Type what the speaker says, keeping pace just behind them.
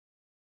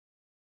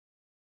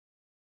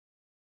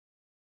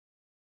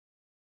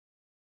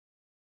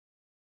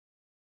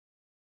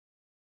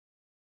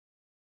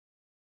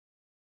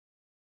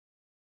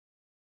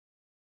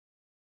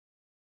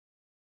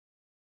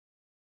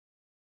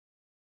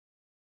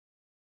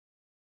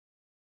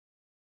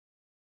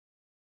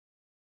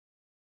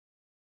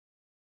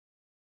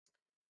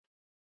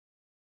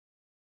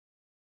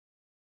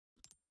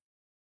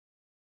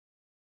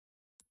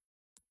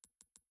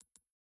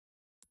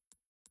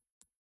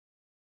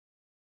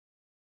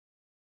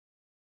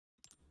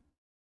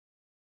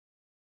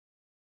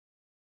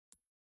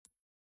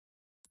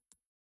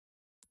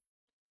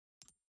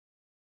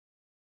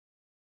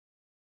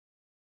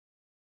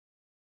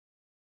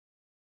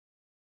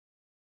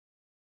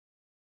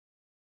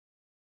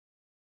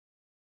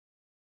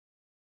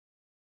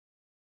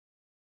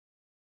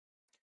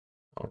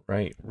All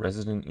right,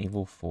 Resident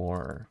Evil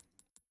 4.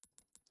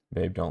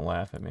 Babe, don't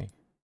laugh at me.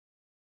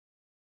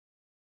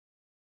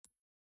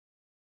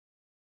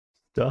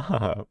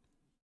 Stop.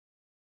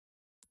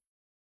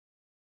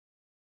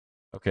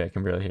 Okay, I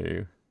can barely hear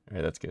you. All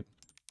right, that's good.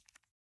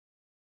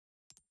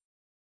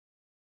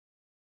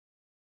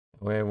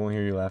 Wait, I won't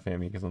hear you laughing at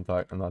me because I'm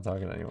not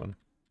talking to anyone.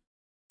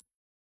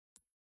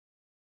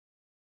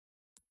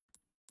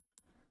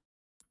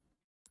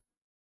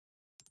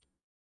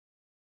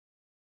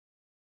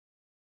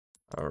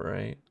 All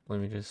right, let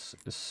me just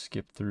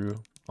skip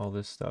through all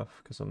this stuff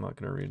because I'm not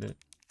gonna read it.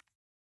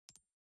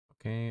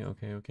 Okay.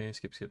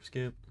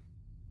 Skip.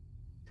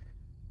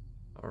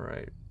 All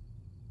right.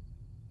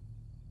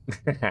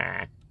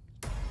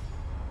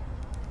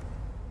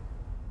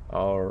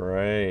 All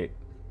right.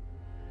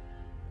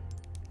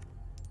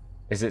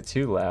 Is it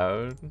too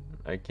loud?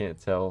 I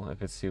can't tell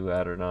if it's too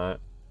loud or not.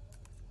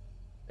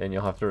 And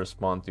you'll have to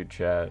respond through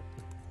chat.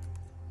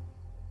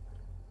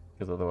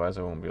 Because otherwise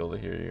I won't be able to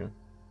hear you.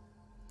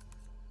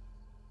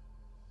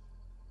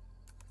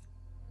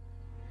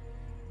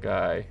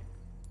 Guy.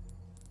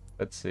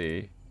 Let's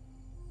see.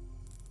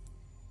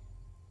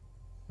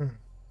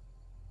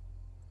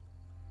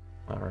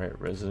 Alright,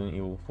 Resident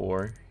Evil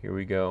 4. Here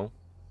we go.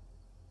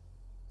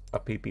 A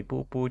pee pee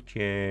poo poo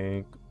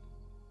check.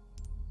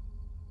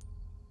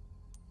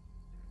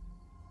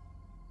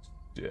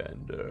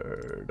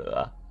 Standard.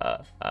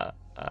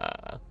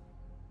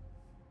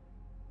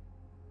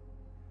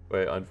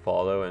 Wait,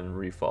 unfollow and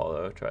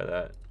refollow. Try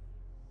that.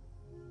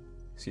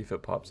 See if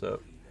it pops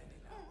up.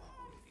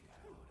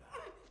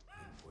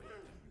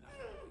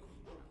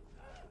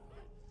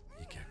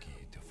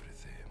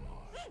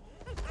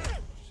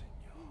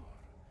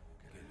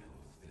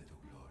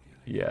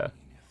 Yeah.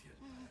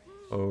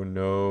 Oh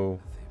no.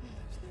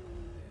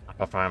 I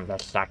perform the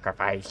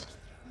sacrifice.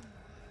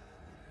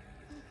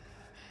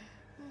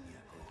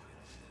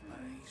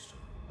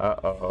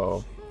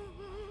 Uh-oh.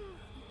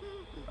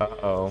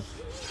 Uh-oh.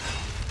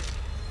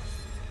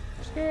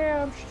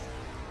 Scams.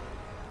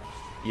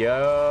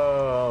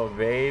 Yo,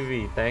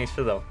 baby. Thanks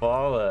for the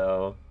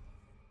follow.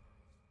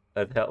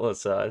 That's hella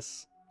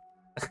sus.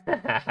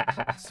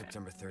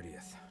 September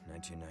 30th,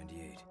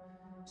 1998.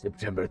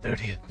 September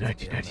 30th,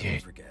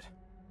 1998.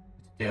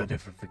 They'll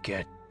never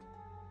forget.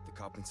 The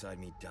cop inside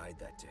me died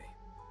that day.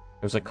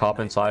 There's a cop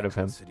inside of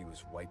him. The city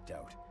was wiped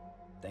out,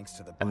 thanks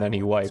to the and then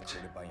he wiped.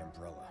 by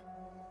Umbrella.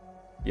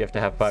 You have to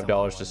have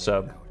 $5 to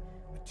sub.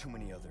 But too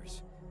many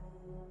others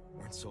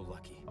weren't so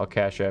lucky. I'll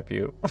cash app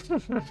you.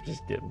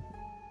 Just kidding.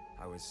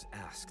 I was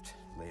asked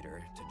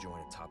later to join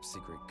a top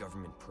secret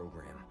government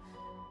program.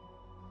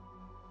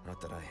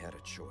 Not that I had a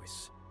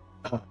choice.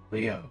 Oh,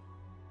 Leo.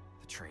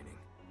 The training.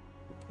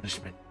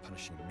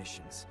 Punishing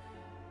missions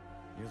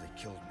nearly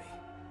killed me.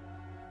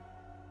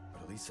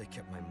 But at least I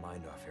kept my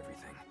mind off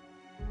everything.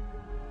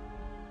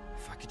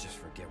 If I could just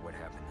forget what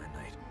happened that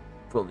night.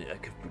 If only I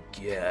could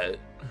forget.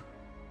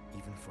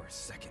 Even for a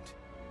second.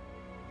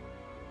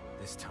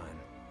 This time,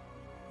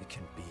 it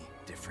can be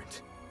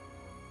different.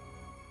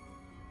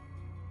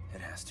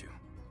 It has to.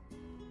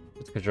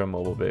 It's because you're a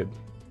mobile, babe.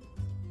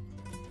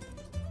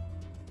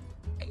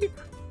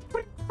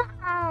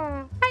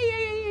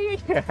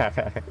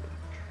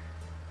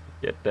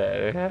 Get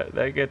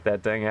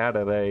that thing out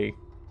of there.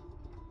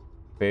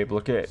 Babe,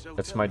 look at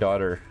that's my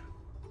daughter.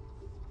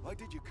 Why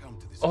did you come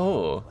to this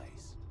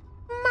place?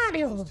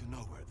 Mario. To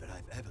nowhere that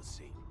I've ever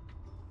seen.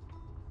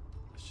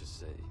 Let's just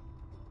say,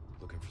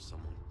 looking for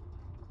someone.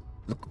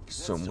 Looking for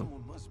someone.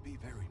 Someone must be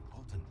very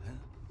important, huh?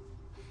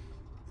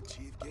 The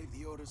chief gave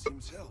the orders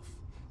himself.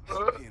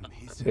 Help him,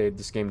 he said. Babe,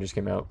 this game just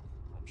came out.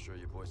 I'm sure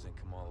your boys didn't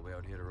come all the way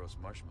out here to roast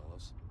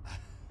marshmallows.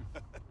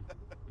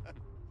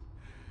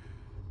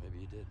 Maybe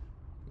you did.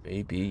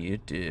 Maybe you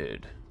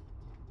did.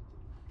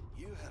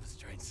 You have a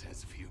strange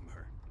sense of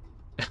humor.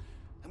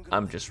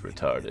 I'm just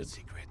retarded.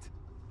 Secret.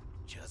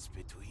 Just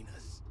between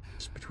us.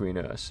 Just between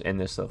us and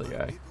this other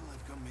guy. People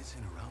have gone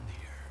missing around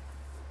here.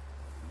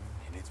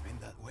 And it's been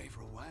that way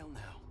for a while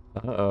now.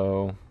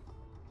 Uh-oh.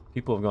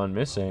 People have gone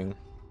missing.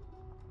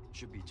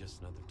 Should be just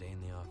another day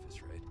in the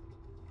office, right?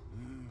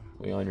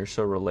 Leon, you're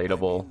so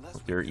relatable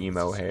with your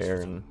emo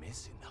hair and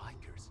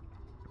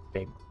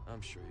big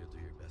I'm sure you'll do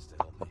your best to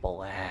help me.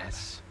 purple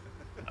ass.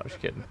 I was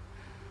kidding.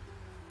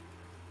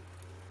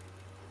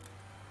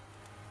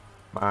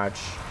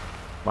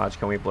 Marge,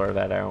 can we blur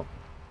that out?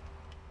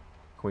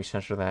 Can we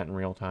censor that in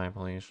real time,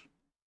 please?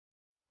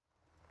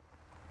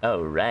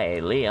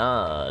 Alright,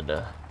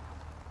 Leon.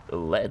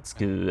 Let's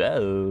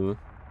go.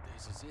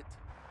 This is it.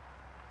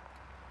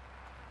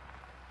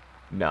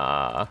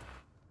 Nah.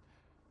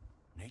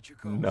 Nature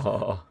calls.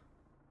 No.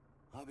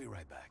 I'll be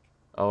right back.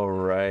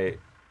 Alright.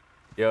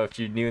 Yo, if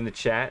you're new in the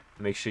chat,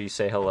 make sure you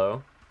say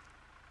hello.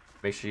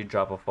 Make sure you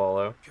drop a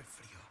follow.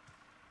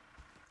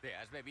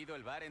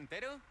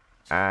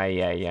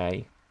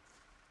 Ay.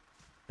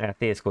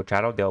 Te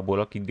escucharon de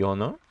abuelo que dio,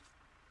 ¿no?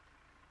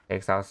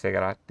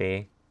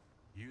 Exagerate.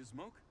 You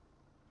smoke?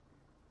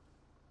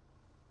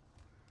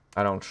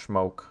 I don't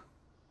smoke.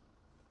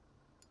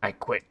 I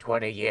quit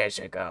 20 years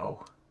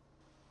ago.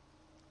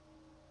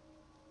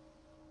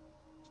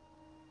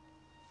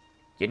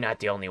 You're not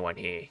the only one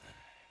here.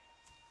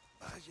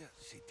 Vaya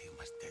sitio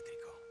más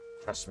tétrico.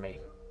 Trust me.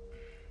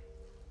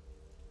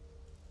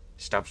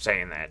 Stop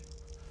saying that.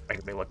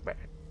 Making me look bad.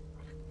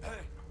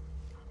 Hey,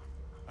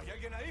 ¿hay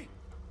alguien ahí?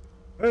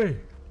 Hey.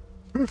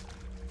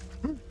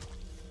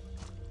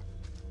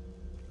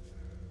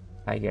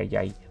 Ay, ay,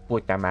 ay.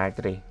 Puta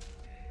madre.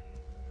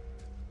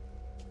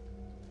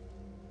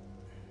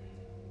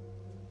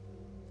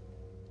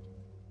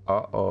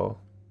 Uh-oh.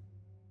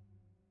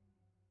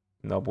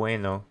 No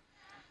bueno.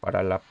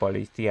 Para la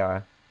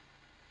policía.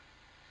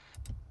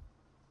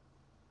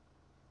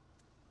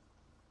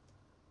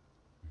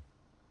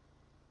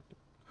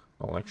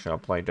 Alexa,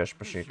 play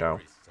Despacito.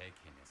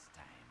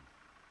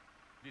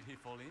 Did he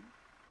fall in?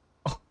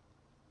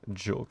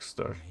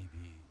 Jokester.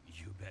 Maybe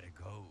you better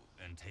go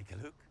and take a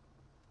look.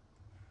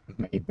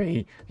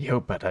 Maybe you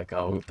better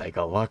go take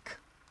a look.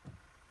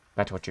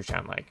 That's what you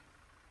sound like.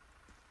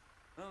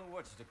 Oh,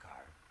 watch the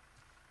car.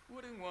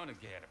 Wouldn't want to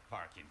get a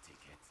parking ticket.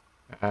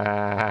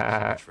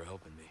 Thanks for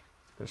helping me.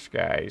 This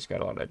guy's got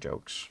a lot of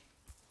jokes.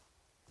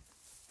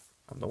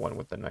 I'm the one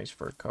with the nice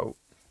fur coat.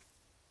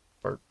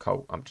 Fur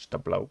coat, I'm just a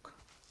bloke.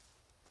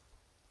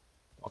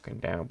 Walking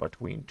down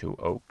between two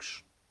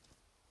oaks.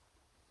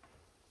 I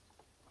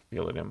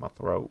feel it in my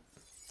throat.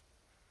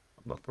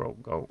 I'm the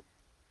throat goat.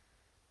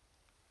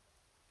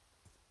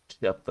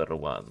 Chapter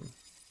 1.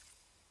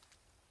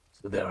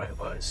 So there I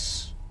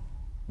was,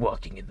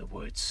 walking in the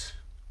woods.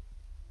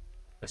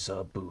 I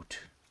saw a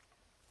boot.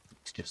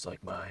 It's just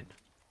like mine.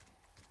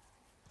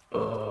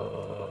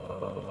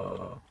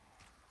 So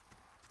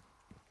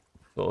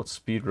let's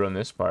speedrun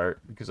this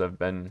part because I've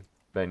been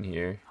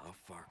here. How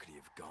far could he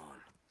have gone?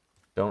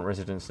 Don't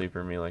resident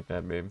sleeper me like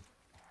that, babe.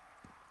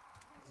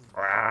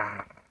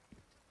 Ah.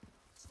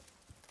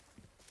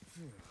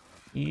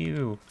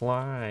 Ew,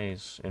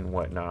 flies and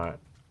whatnot.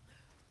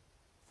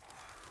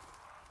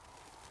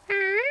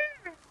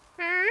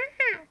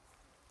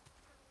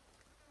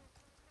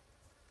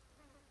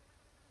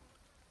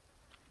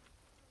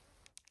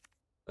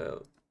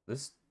 Oh,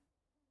 this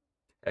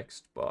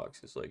text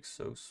box is like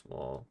so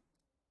small.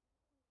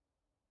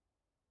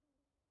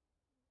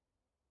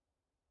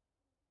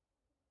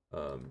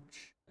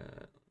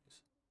 Chat.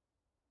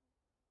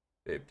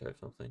 Babe, type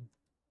something.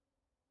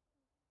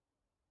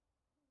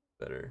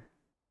 Better.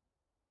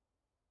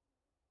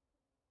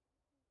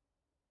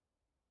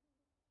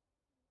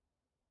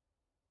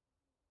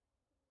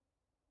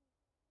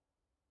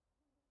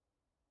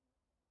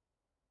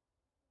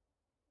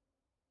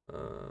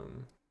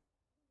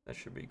 That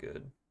should be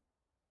good.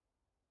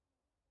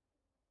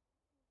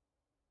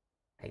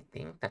 I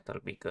think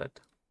that'll be good.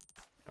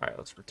 Alright,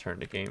 let's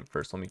return to game.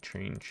 First, let me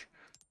change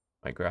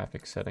my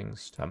graphic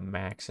settings to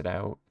max it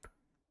out.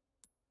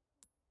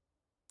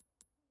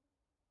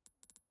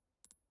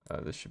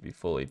 This should be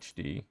full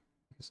HD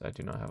because I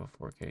do not have a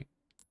 4K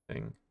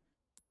thing.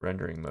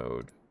 Rendering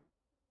mode.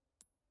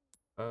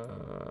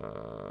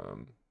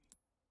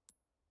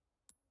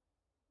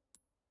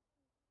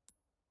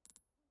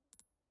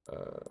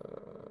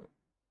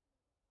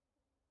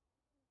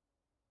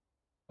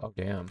 Oh,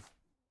 damn.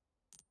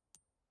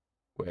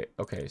 Wait,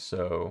 okay,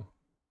 so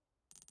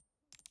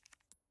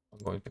I'm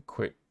going to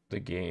quit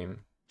the game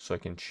so I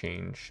can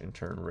change and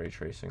turn ray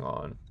tracing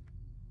on.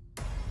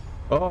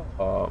 Oh,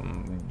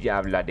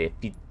 diabla de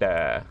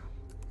tita.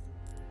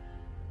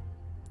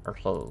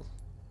 So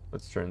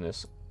let's turn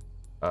this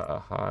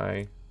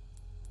high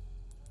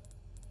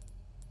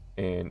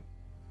and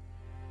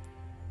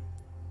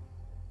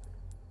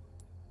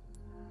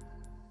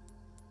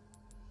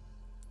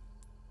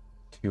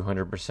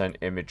 200%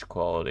 image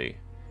quality.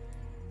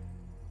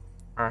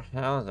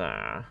 How's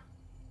that?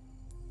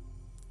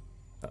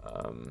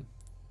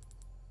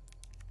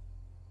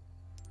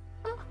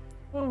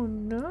 Oh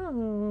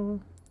no.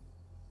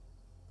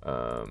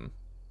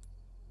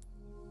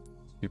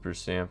 Super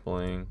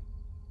sampling.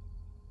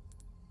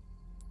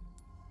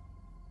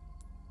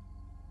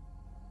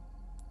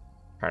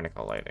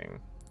 Particle lighting.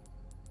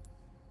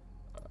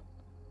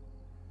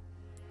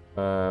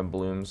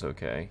 Bloom's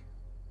okay.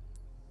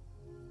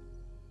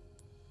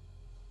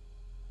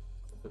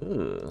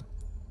 Ugh.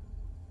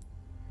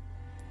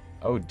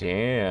 Oh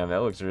damn,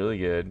 that looks really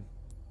good.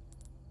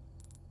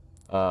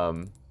 We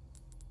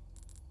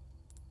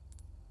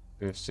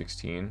have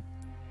 16.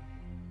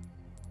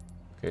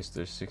 Okay, so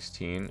there's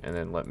 16, and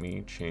then let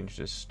me change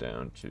this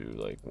down to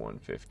like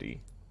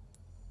 150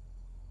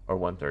 or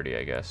 130,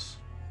 I guess.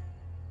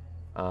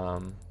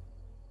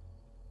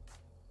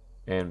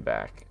 And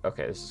back.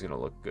 Okay, this is gonna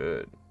look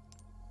good.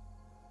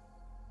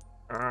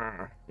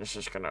 This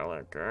is gonna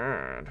look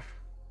good.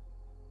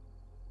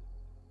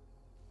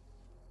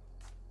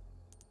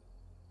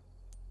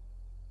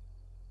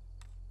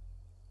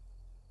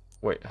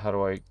 Wait, how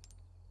do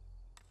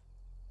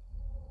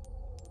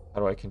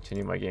I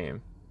continue my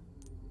game?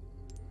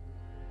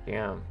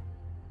 Damn.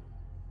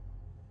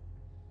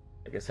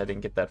 I guess I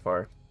didn't get that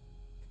far.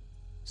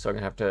 So I'm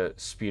gonna have to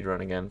speed run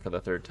again for the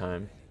third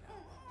time.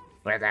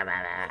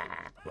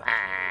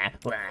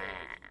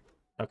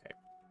 Okay.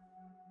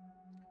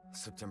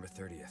 September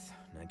 30th,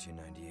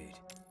 1998.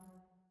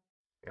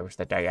 It was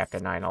the day after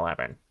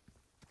 9/11.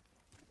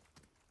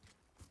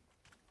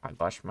 I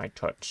lost my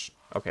touch.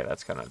 Okay,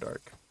 that's kind of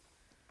dark.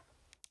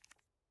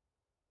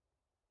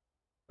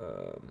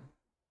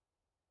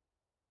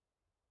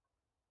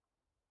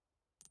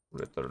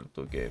 Return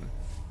to game.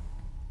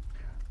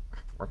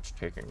 What's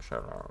taking so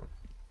long?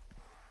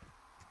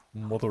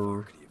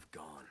 Mother. Could he have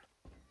gone?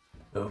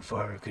 How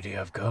far could he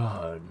have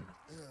gone?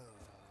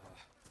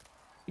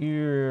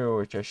 Ew,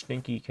 it's a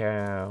stinky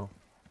cow.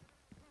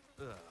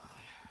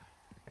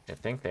 I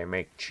think they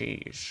make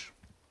cheese.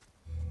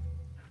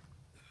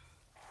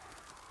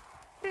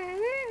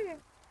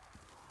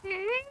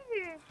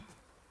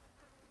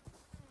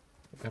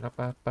 Got up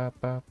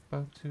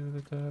to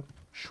the top.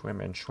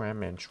 Swimming,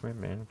 swimming,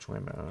 swimming,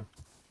 swimming.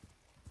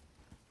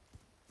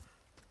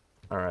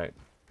 Alright,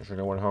 is there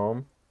no one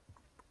home?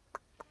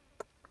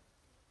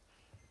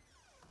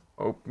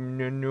 Open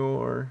the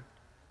door.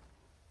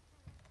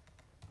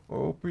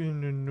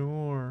 Open the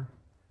door.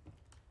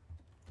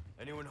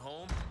 Anyone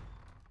home?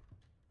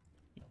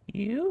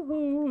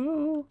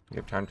 You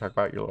have time to talk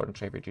about your Lord and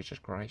Savior Jesus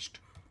Christ.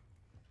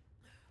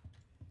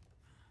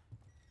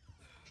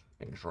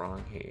 Something's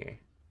wrong here.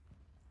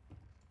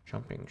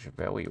 Something's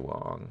very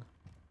wrong.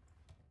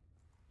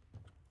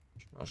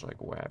 Smells like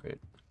wabbit.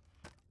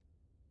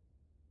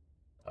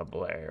 A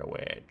Blair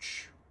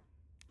Witch.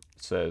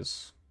 It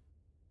says,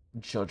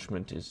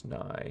 judgment is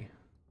nigh.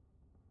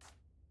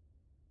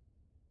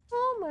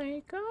 Oh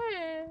my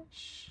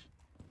gosh.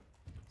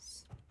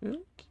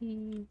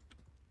 Spooky.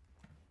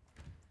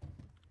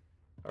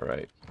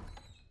 Alright.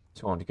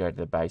 So I want to go to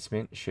the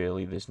basement.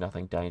 Surely there's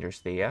nothing dangerous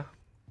there.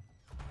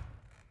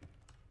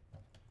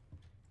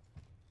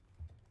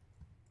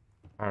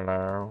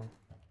 Hello.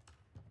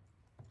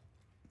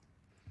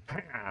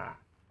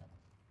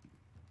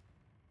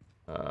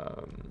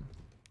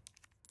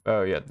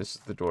 Oh yeah, this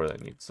is the door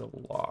that needs a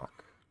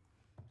lock.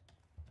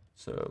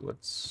 So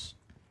let's...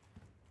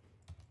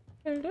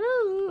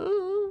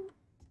 Hello.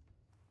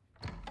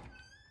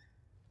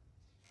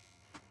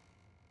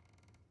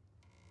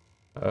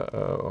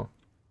 Uh-oh.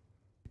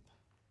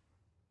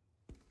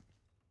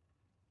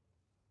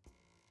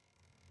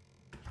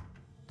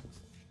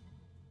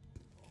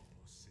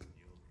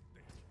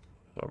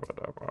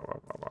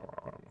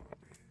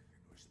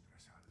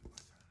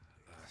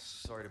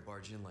 Sorry to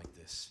barge in like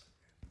this.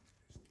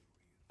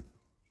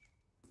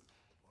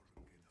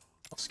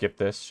 I'll skip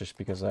this just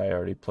because I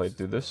already played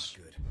through this.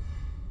 Good.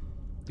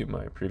 Do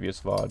my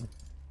previous VOD.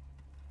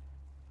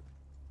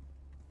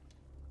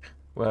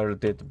 Where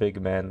did the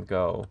big man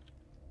go?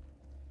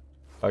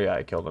 Oh yeah,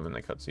 I killed him in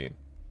the cutscene.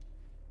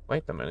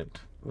 Wait a minute.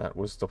 That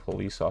was the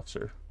police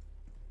officer.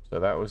 So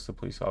that was the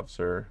police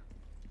officer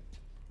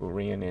who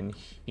ran in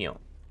here.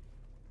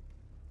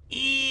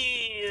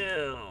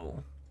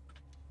 Ew!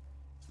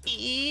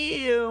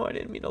 Ew! I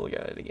didn't mean to look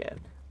at it again.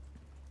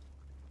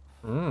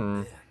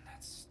 Man,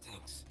 that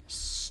stinks.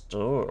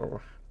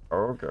 Stew.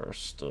 Ogre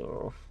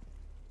stew.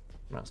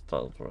 My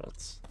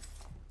favorites.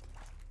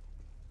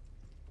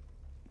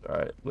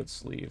 Alright,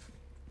 let's leave.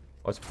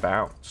 Let's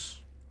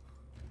bounce.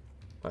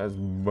 Let's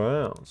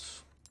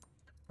bounce.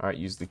 Alright,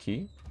 use the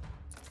key.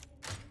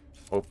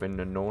 Open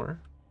the door.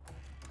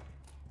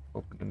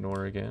 Open the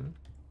door again.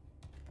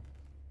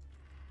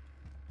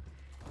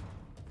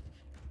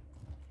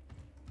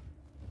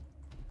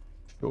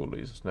 Surely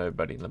there's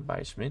nobody in the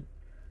basement.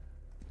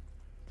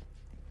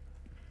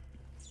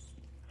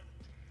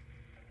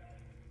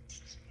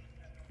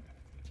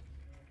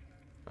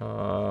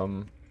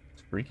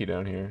 It's freaky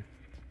down here.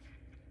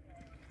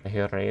 I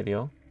hear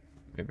radio.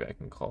 Maybe I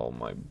can call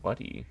my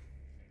buddy.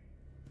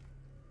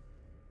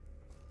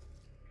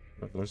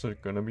 But there's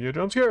gonna be a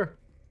jump scare.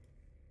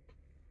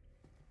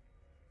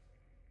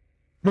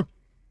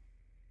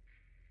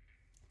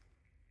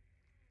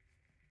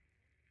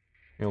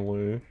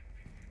 Hello.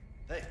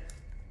 Hey.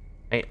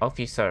 Hey,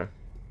 officer.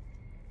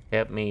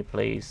 Help me,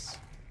 please.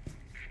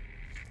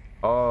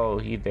 Oh,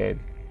 he did.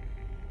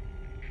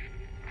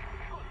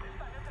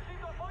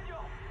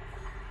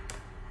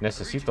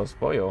 Necesito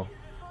pollo.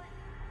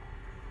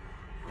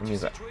 It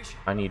means that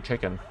I need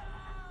chicken.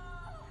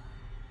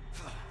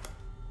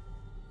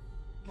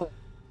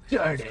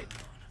 Darn it.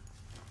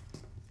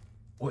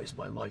 Why is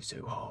my life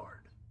so hard?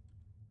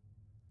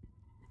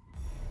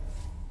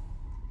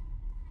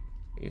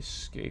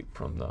 Escape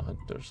from the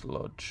hunter's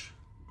lodge.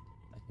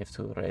 I have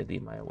to ready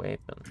my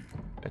weapon.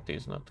 It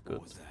is not good.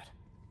 What was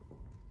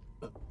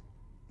that?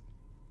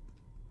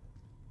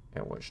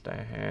 It was the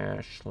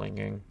hair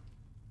slinging.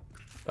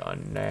 The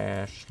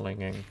nash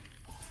slinging.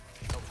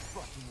 No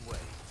fucking way.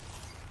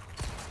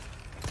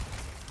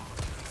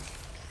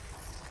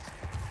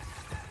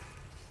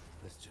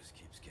 This just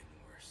keeps getting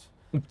worse.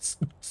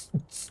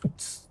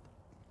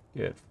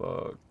 Get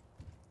fucked.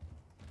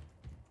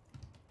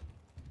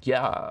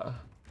 Yeah.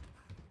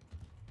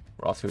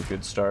 We're off to a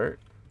good start.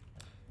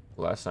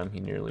 Last time he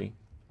nearly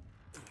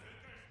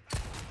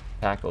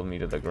tackled me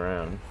to the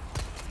ground.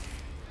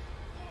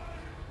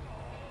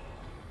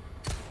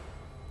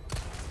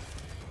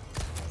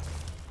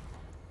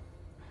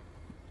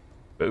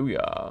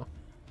 Booyah.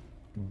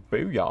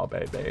 Booyah,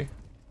 baby.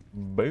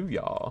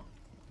 Booyah.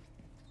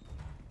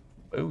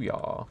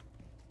 Booyah.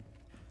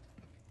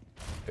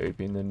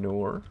 Open the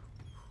door.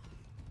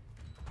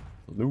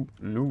 Loot,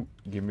 loot.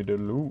 Give me the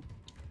loot.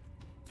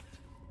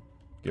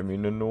 Give me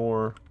the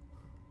door.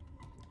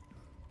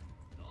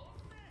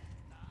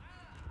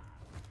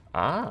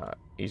 Ah,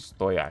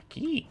 estoy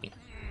aquí.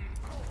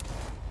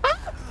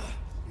 Ah!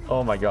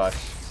 Oh my gosh.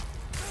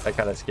 That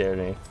kind of scared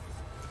me.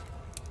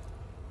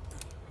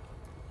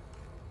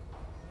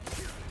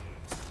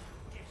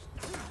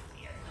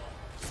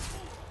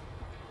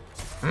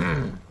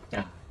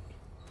 Yeah.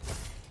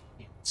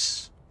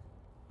 It's...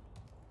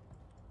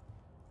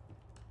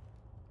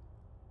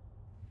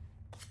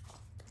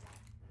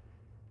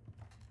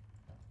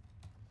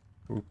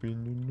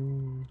 Open the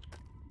door.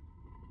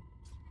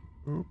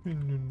 Open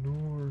the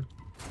door.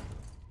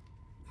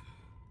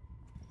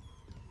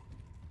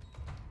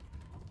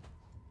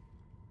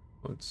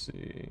 Let's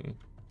see.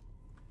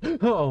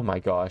 Oh my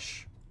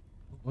gosh.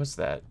 What was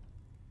that?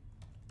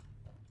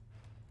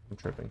 I'm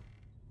tripping.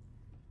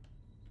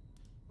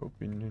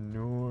 Open the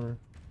door.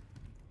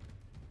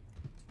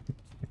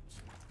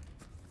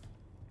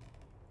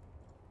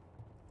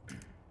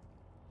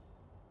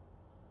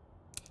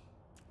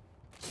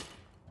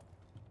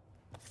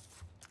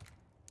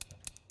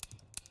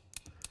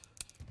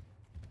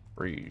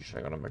 Freeze. I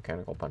got a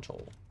mechanical punch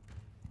hole.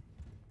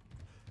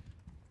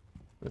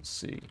 Let's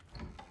see.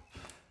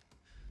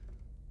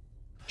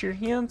 Put your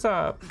hands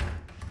up.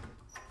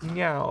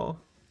 Meow.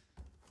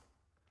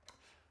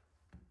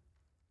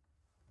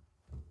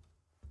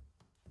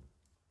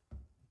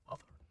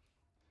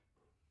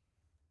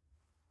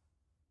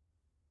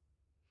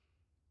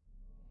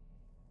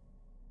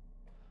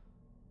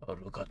 Oh,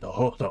 look at the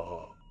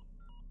hodo.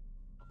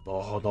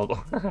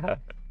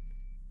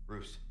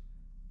 Bruce,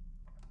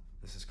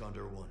 this is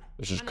Condor 1.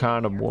 This is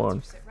kind of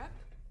one.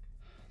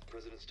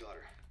 President's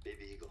daughter,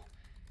 Baby Eagle.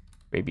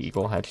 Baby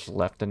Eagle has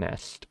left the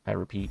nest. I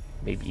repeat,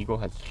 Baby Eagle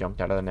has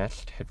jumped out of the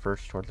nest,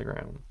 headfirst toward the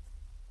ground.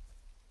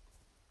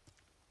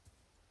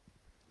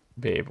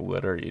 Babe,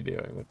 what are you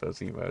doing with those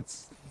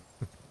emotes?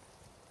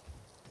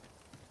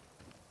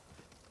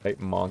 Type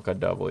Monka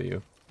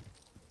W.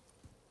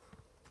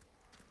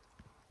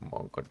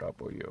 Monka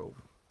W.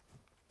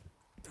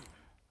 I'm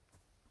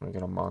gonna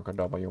get a Monka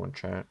W in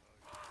chat.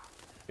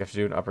 You have to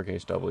do an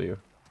uppercase W.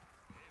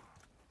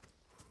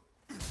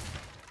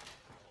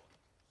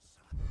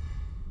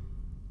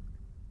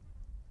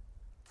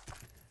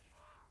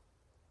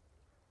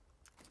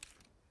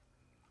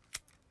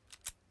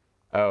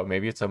 Oh,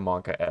 maybe it's a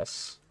Monka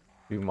S.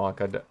 Do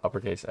Monka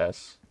uppercase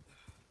S.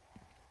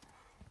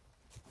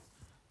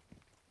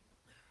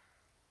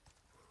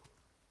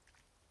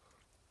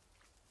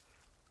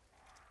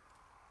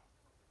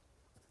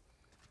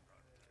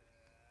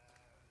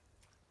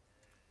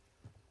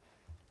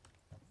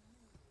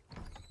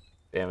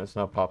 Damn, it's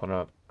not popping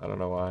up. I don't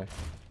know why.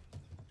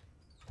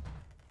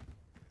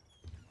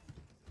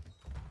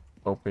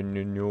 Open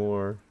the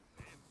door.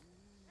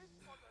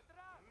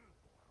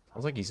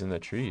 Sounds like he's in the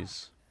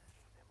trees.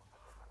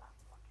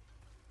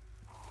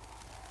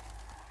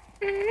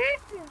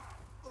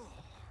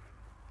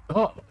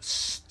 Oh,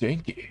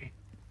 stinky.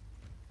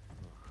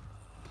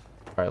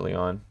 Alright,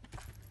 Leon.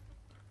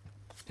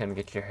 Time to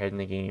get your head in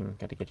the game.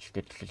 Gotta get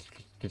your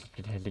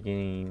head in the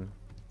game.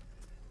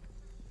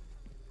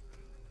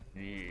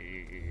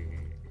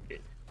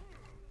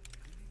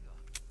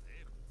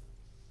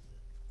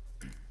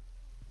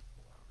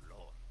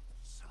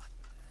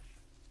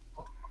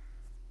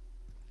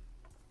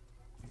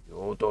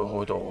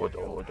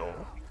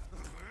 Hodo.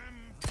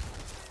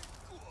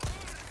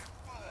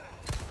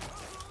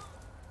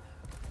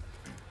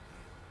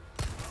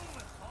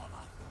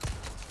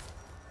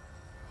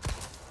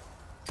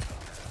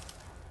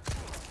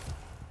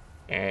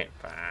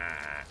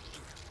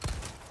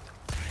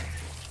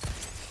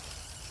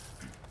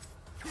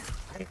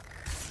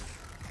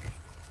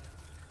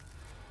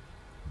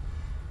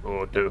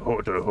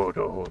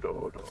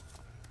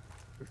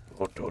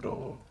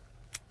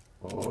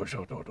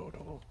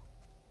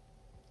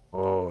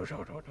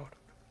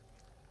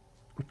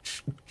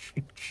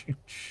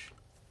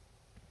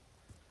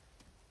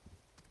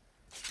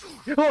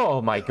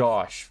 Oh my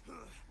gosh.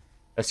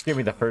 That scared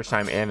me the first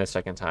time and the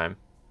second time.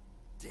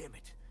 Damn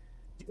it.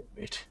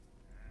 Damn it.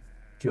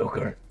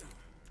 Joker.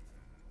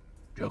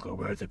 Joker,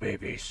 where are the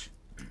babies?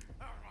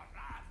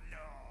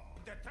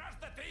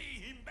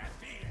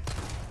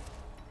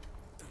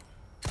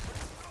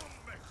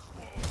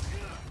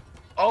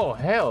 Oh,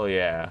 hell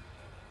yeah.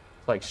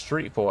 It's like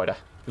Street Fighter.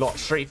 Like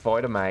Street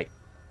Fighter, mate.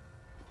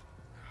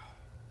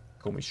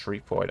 Call me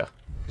Street Fighter.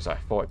 Because I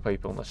fight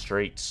people in the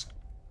streets.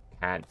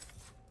 And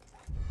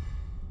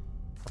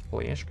a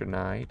flash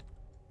grenade.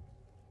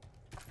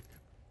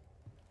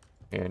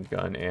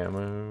 Handgun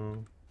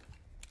ammo.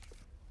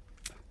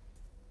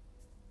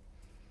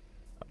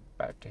 I'm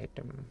about to hit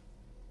them.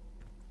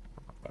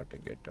 I'm about to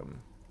get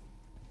them.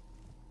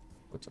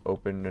 Let's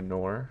open the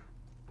door.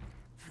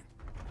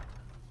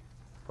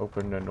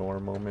 Open the door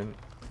moment.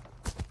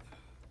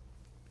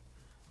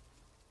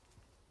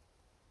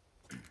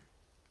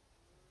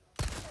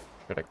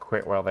 Should have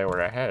quit while they were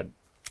ahead.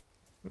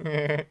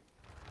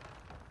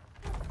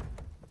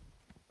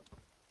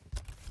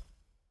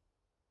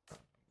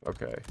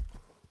 Okay.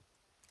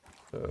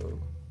 So...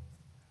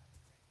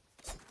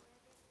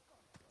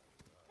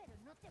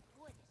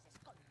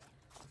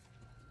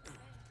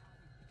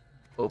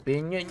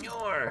 Open your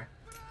door!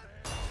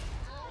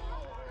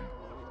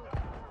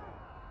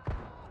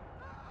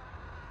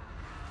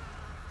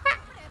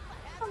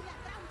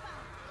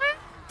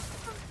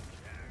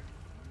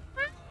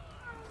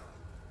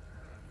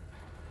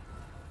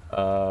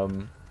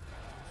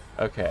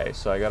 Okay,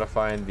 so I gotta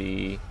find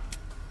the...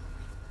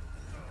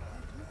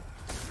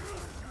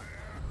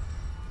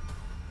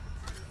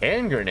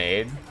 hand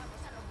grenade?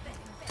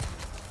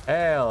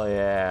 Hell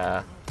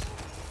yeah.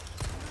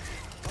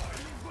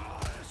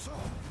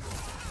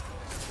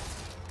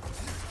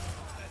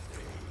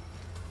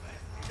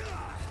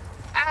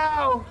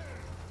 Ow!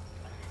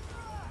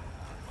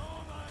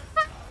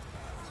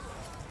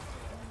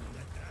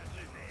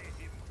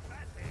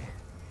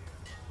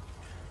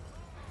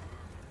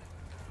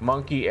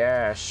 Monkey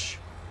Ash.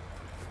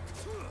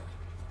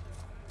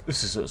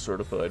 This is a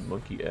certified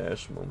Monkey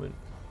Ash moment.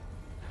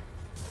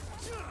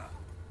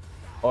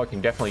 Oh, I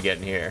can definitely get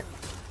in here.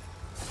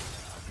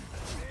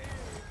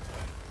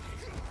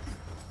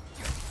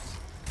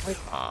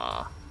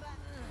 Ah.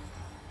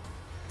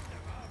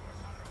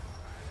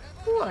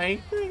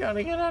 Wait, we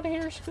gotta get out of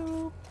here,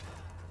 Scoop.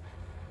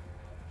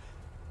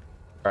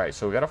 Alright,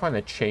 so we gotta find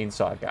the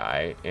chainsaw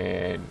guy,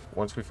 and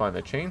once we find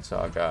the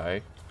chainsaw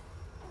guy,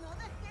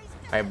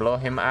 I blow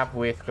him up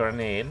with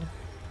grenade.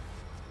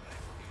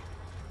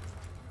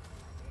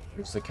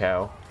 There's the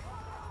cow.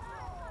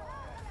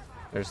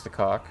 There's the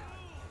cock.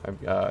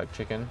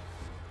 Chicken.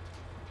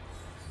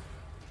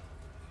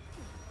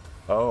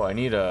 Oh, I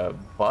need a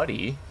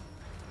buddy.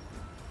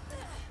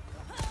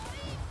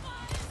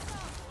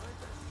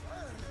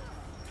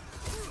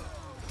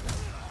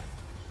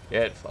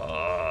 Get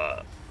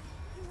fucked.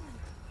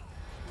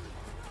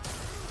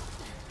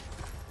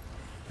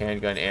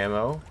 Handgun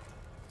ammo.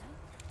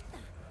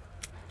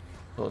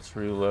 Let's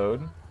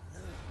reload.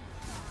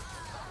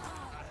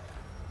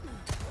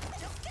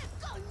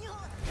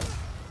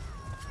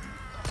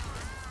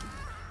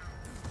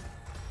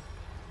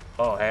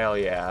 Oh, hell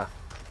yeah.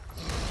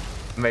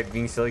 Am I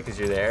being silly because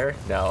you're there?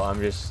 No, I'm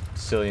just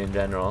silly in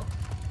general.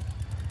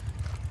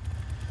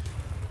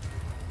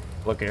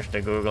 Look, it's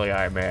the googly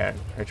eye man.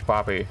 It's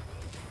Poppy.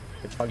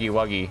 It's Huggy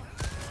Wuggy.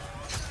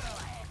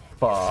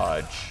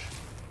 Fudge.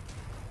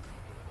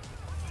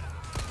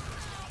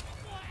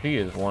 He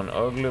is one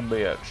ugly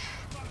bitch.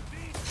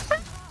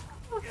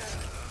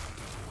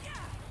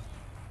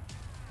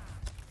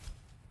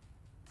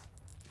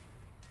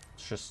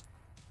 Just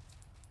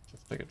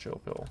take a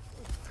chill pill.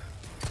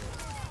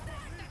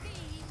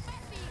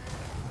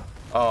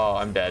 Oh,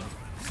 I'm dead.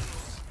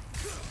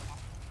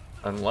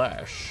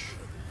 Unless...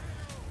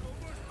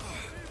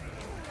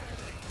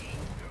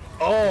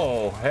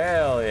 Oh,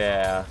 hell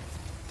yeah.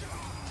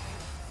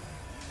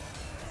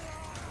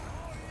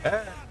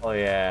 Hell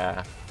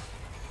yeah.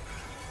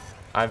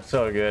 I'm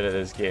so good at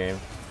this game.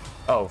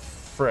 Oh,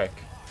 frick.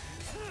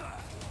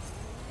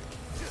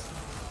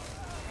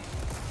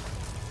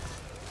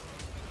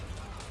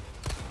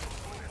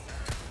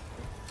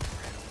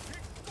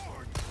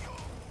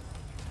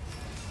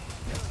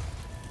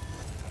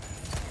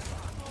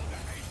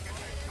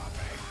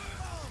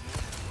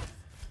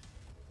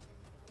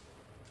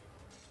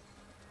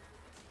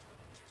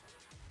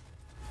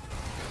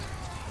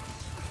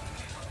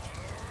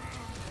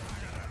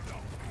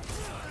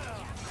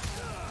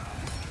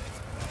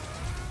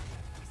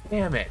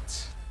 Damn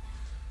it.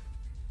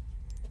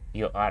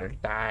 You ought to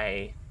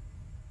die.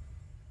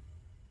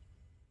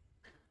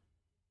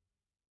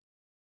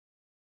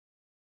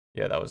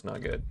 Yeah, that was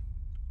not good.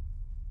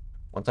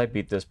 Once I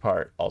beat this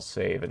part, I'll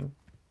save and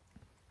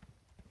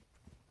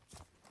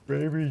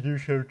maybe do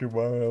show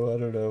tomorrow. I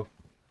don't know.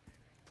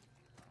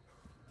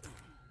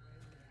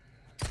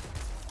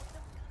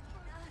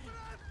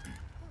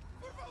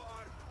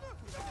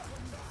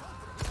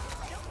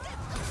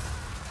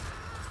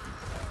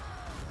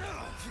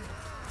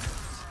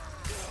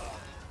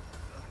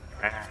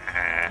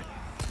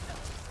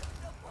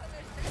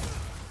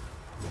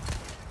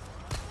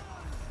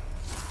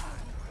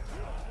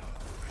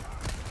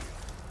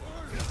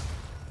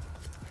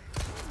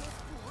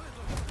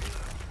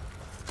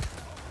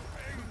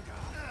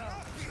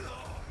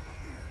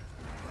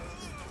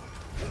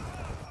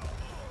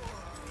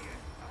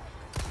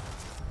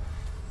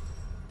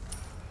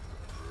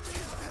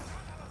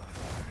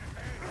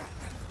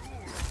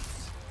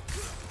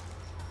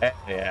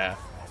 Yeah.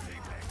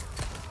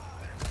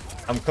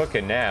 I'm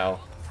cooking now.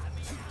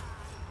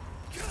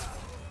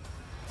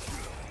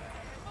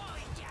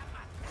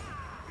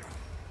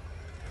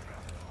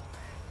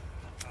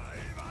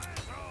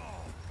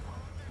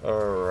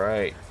 All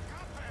right.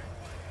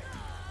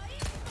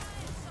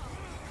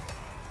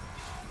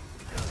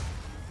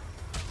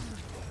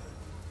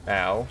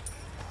 Ow.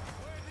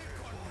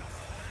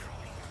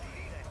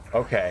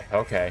 Okay,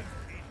 okay.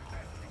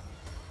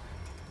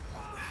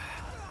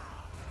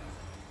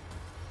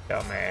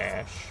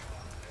 Dumbass.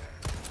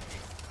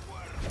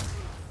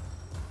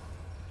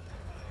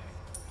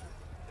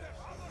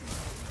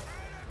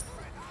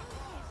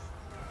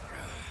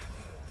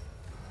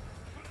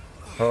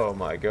 Oh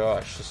my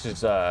gosh, this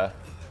is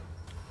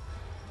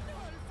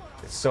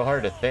it's so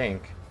hard to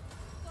think.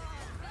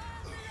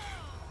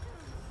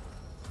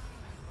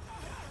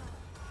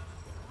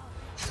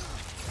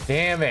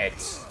 Damn it.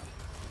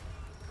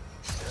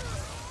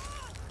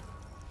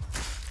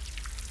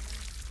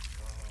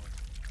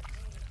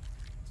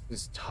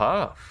 This is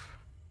tough.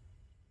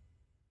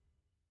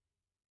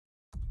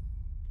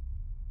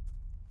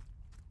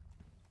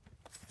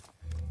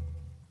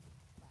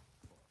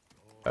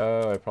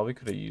 Oh, I probably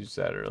could have used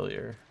that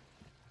earlier.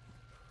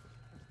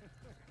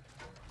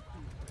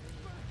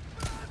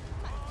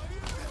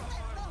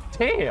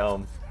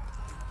 Damn.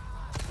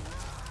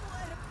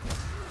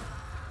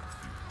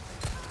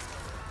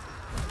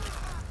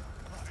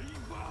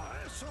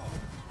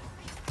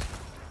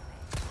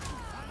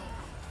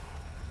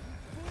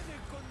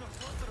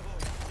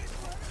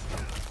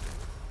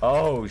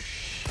 Oh,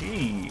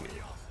 shit.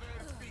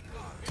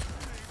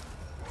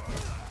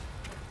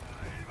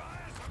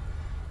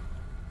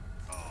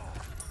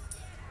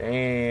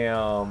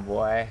 Damn,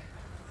 boy.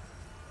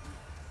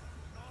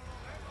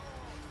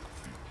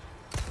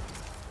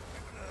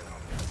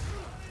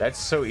 That's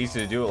so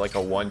easy to do it like a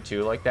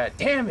 1-2 like that.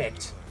 Damn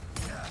it.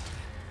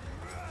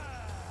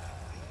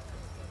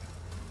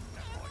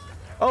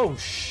 Oh,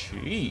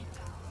 shit.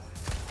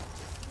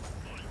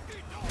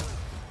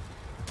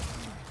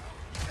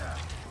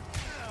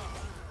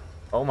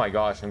 Oh my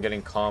gosh, I'm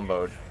getting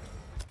comboed.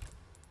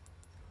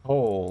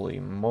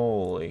 Holy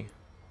moly.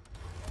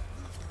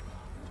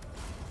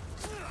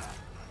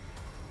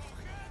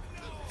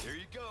 Here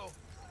you go.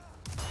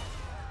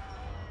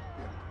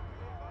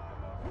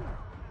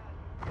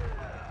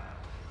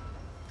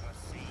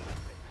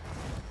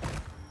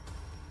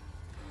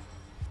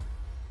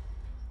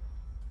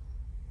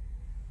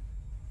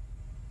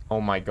 Oh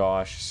my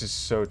gosh, this is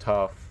so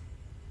tough.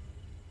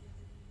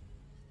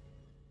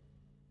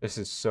 This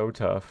is so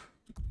tough.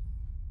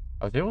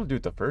 I was able to do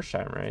it the first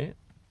time, right?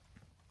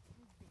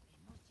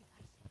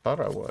 I thought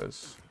I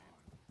was.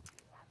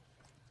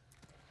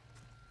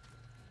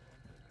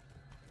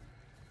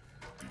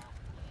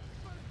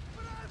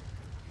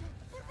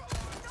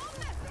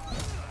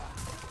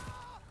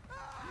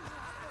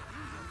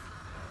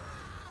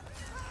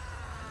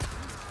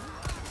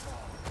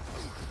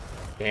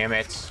 Damn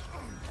it.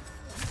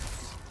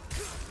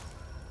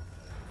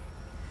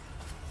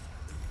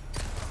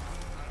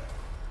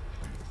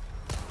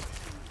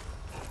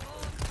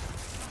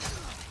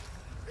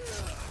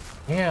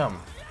 Damn.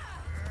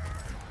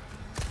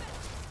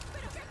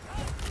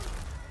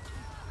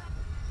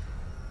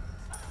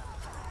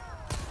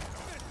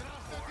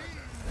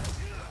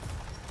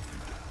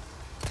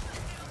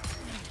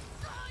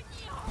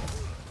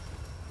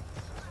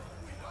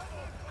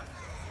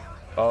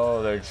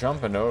 Oh, they're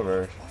jumping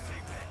over.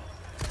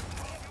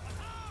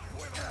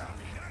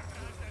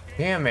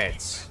 Damn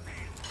it.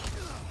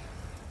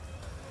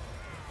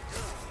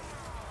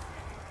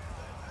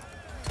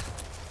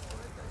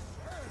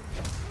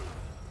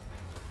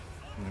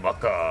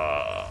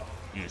 Baka.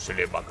 You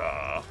silly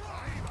baka.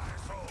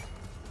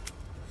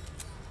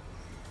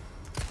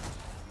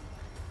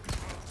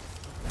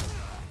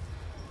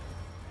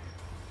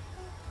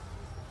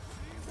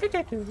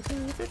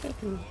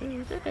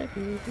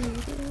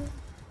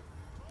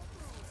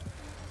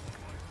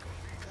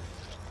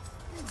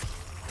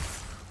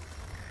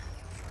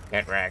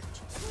 Get wrecked.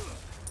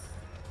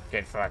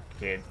 Get fucked,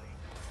 kid.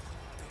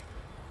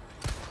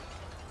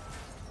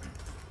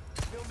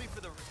 Bill me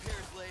for the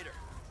repairs later.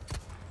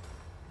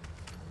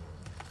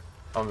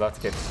 I'm about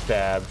to get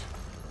stabbed.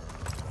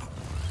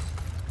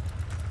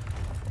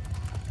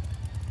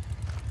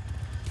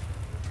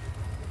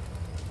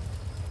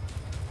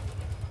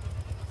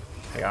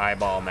 The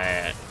eyeball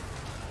man.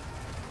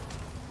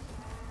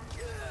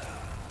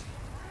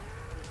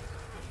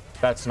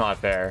 That's not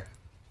fair.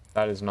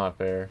 That is not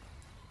fair.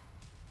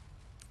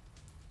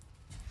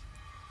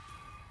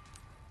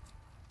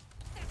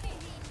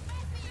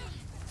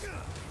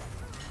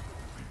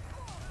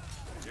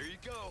 There you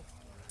go.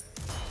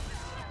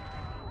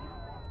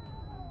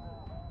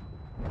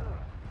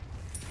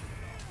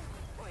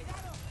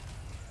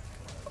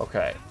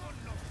 Okay.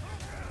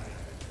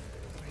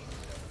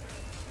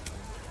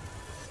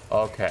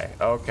 Okay,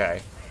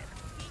 okay.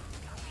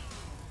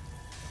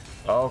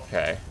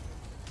 Okay.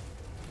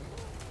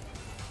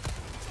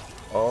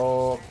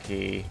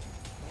 Okay.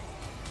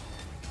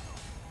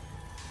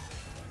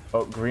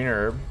 Oh, green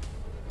herb.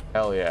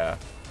 Hell yeah.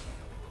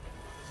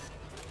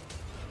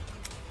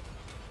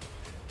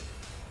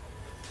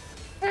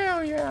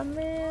 Hell yeah,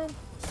 man.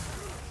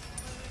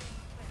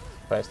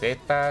 First aid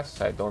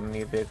pass. I don't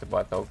need it,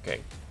 but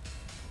okay.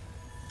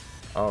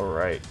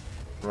 Alright.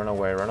 Run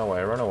away, run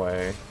away, run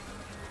away.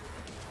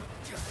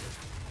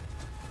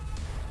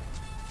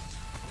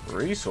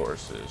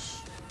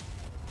 Resources.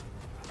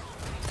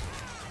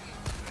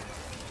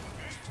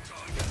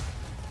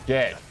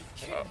 Get.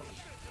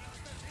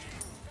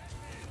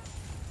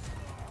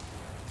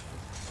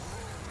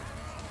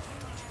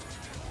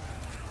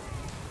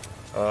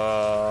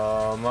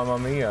 Mamma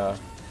mia.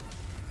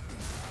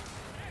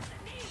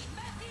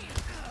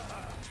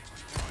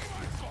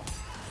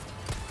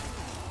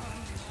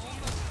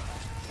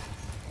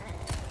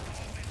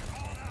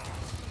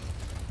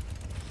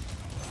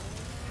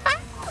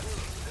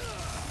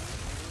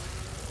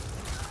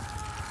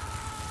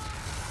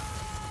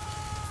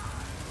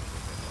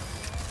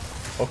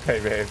 Okay,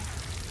 babe.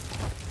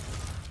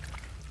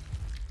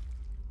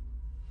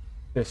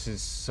 This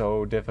is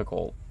so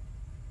difficult.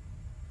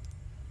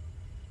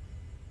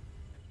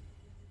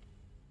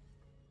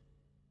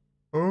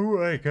 Oh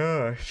my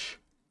gosh.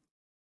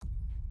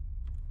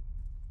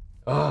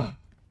 Ugh.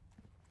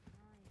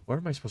 Where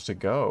am I supposed to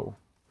go?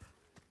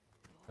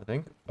 I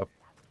think up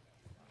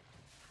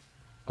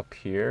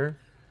here.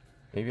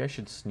 Maybe I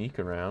should sneak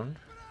around.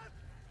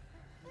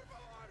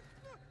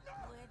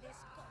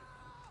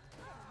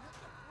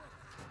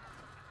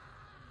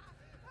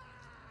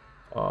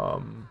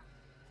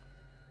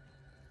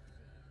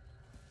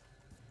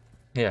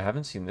 Yeah, I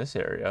haven't seen this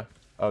area.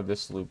 Oh,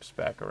 this loops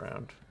back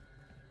around.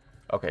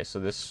 Okay, so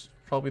this is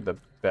probably the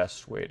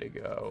best way to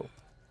go.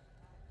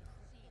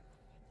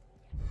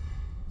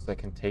 So I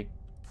can take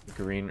the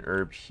green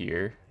herb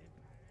here.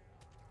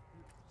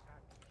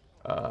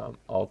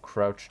 I'll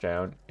crouch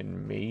down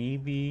and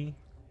maybe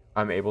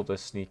I'm able to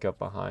sneak up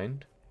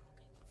behind.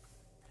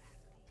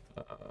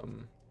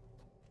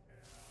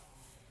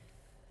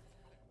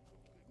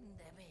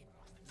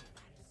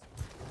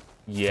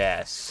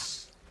 Yes.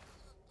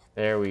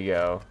 There we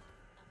go.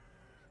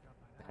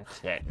 That's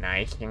it.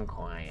 Nice and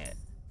quiet.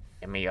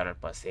 Give me your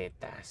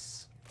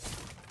positas.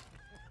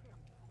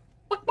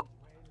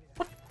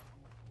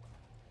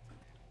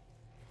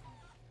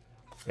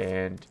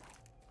 And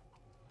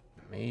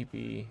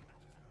maybe...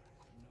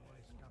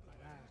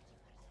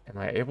 Am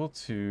I able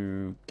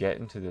to get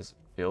into this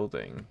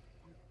building?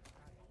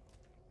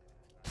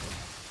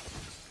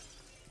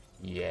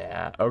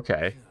 Yeah,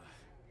 okay.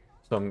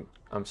 So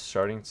I'm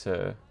starting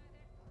to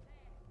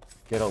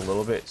get a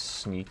little bit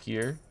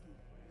sneakier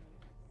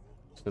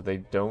so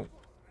they're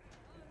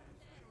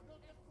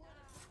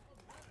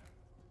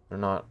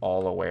not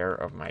all aware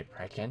of my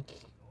presence.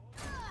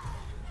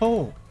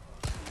 Oh!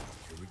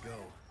 Here we go.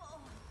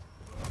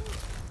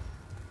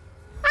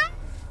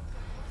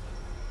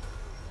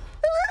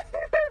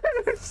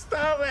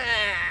 Stop it!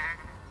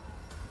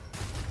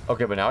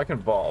 Okay, but now I can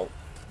vault.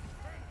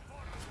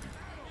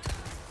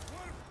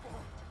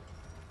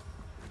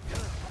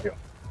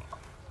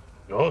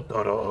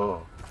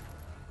 Yotaro.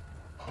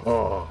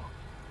 Oh,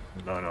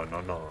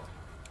 no.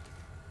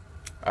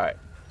 Alright,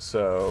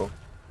 so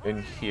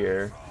in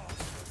here.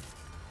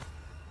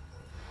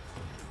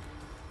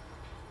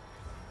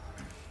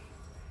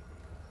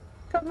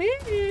 Come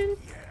in.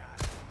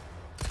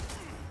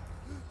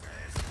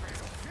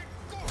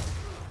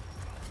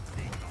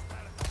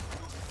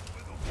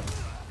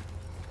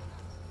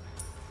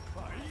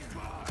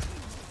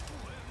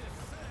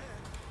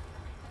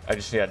 I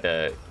just had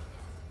to,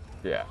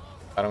 yeah,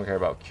 I don't care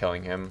about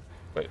killing him,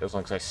 but as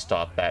long as I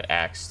stop that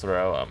axe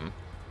throw, I'm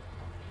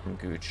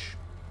gooch.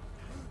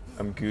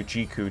 I'm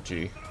Gucci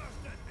Coochie.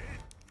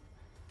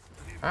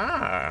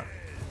 Ah,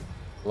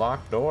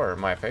 locked door,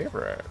 my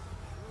favorite.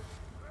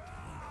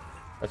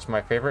 That's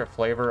my favorite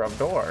flavor of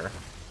door.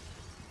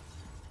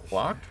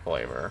 Locked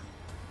flavor.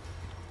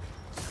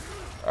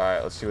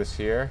 Alright, let's see what's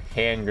here.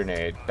 Hand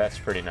grenade, that's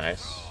pretty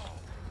nice.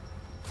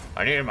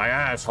 I need my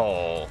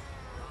asshole.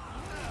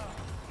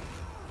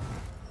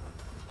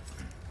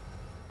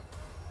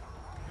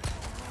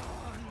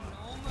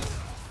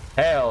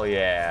 Hell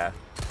yeah.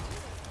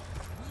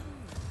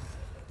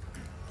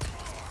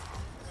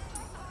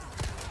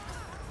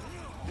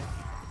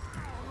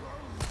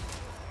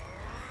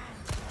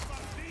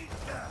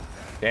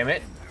 Damn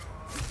it.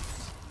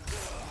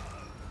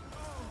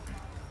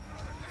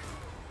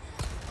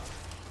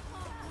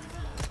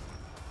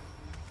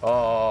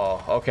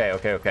 Oh,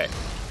 okay.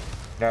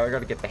 Now I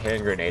gotta get the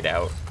hand grenade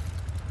out.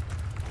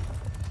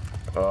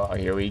 Oh,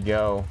 here we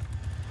go.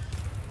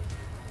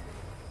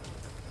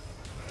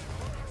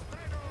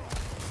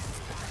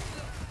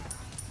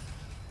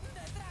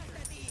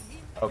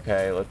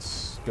 Okay,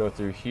 let's go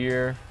through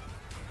here.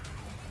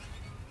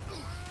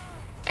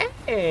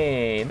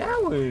 Hey,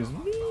 that was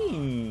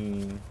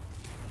mean.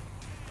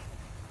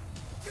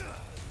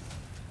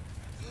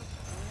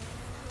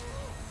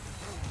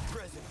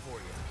 Present for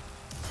you.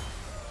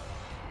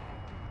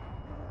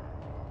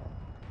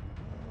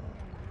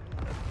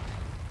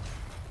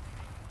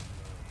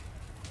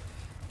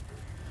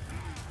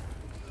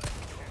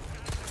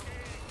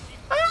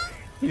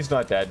 He's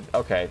not dead.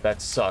 Okay,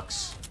 that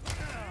sucks.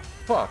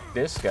 Fuck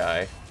this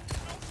guy.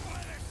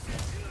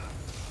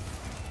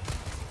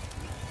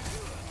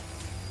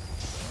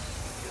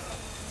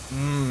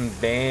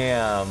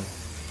 Damn.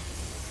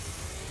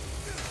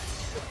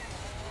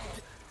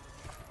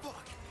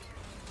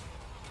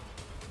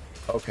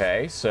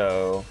 Okay,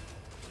 so...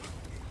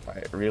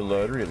 Alright,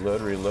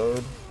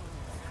 reload.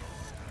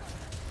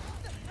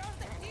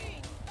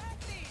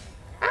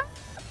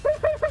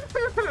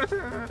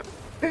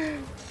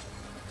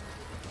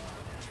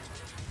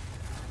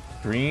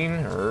 green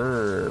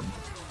herb.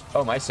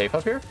 Oh, am I safe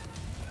up here?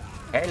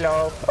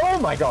 Hello. Oh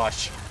my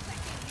gosh.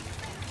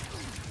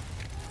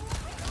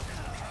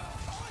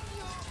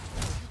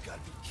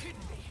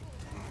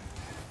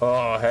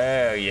 Oh,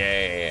 hell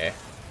yeah.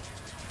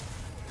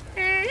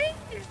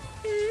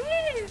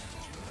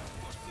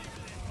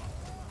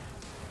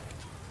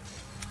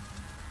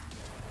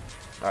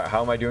 Alright,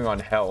 how am I doing on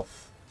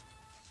health?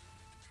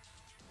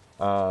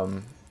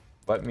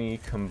 Let me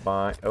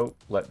combine... Oh,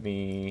 let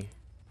me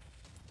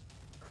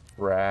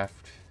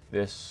craft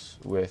this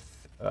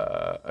with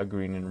a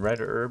green and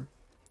red herb.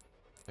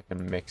 I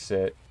can mix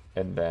it,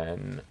 and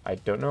then I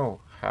don't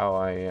know how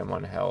I am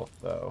on health,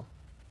 though.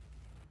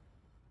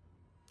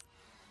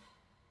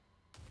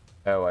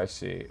 Oh, I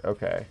see.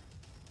 Okay.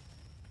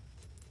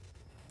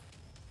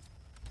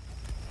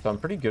 So I'm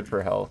pretty good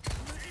for health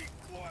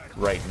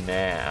right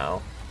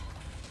now.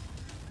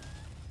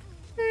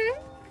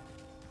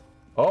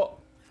 Oh!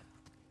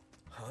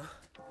 Huh?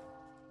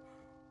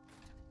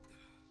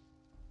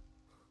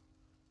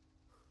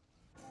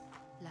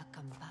 La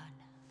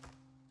campana.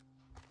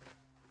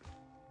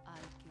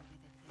 Hay que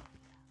obedecerla.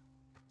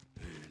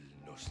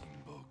 Él nos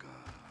invoca.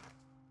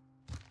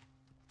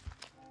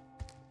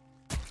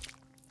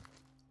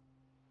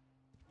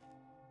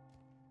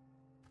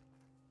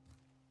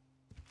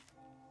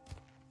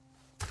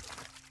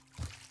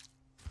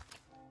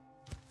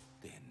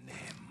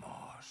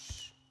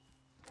 Tenemos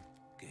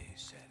que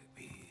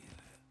servir.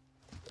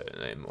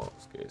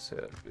 Tenemos que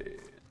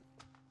servir.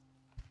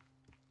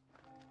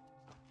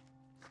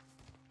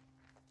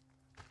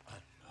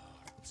 Al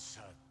Lord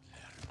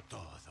Sadler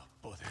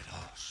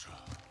Todopoderoso.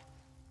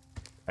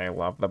 I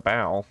love the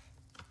bell.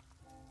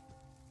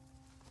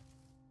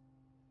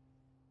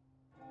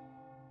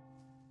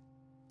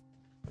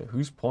 But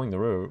who's pulling the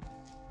rope?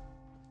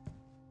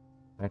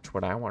 That's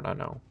what I want to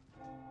know.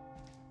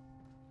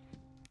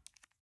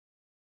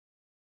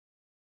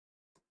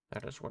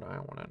 That is what I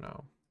want to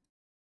know.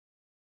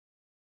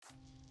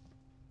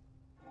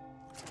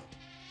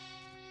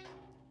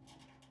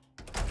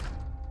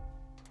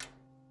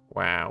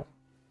 Wow.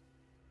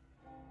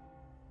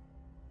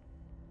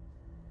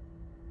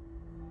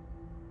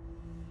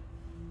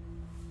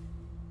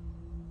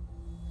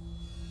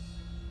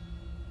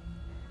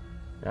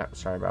 Yeah,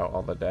 sorry about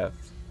all the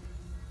deaths.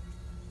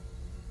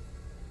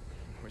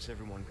 Where's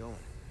everyone going?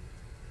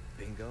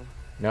 Bingo?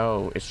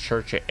 No, it's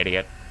church, you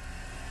idiot.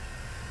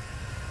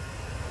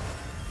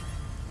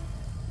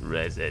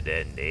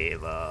 Resident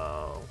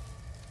Evil.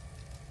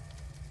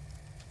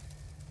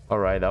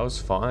 Alright, that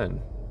was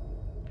fun.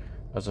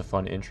 That was a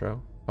fun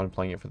intro. Fun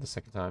playing it for the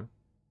second time.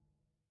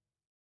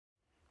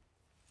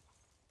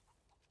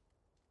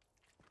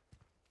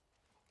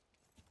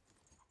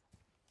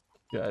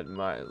 Got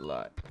my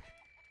life.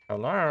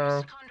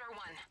 Hello? Condor 1,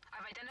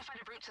 I've identified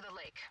a route to the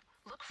lake.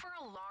 Look for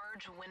a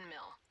large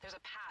windmill. There's a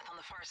path on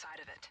the far side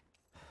of it.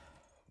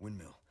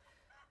 Windmill.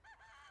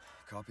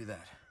 Copy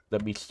that.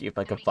 Let me see if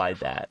I can find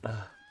that.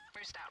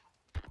 Roost out.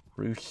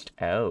 Roost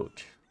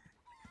out.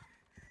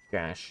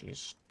 Gosh,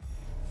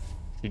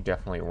 she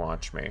definitely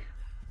watched me.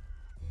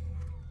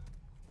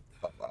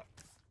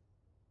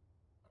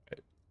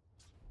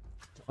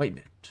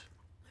 Diamond.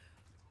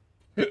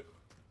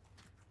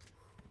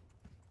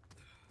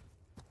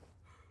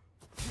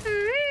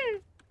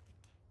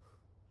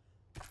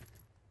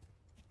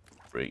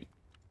 Great.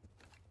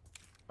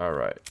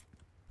 Alright.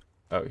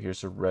 Oh,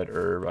 here's a red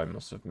herb I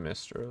must have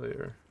missed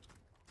earlier.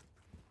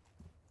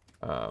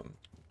 Let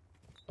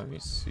me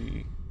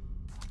see.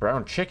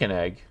 Brown chicken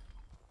egg.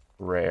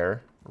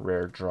 Rare.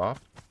 Rare drop.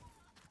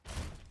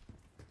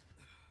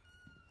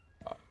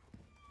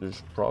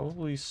 There's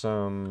probably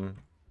some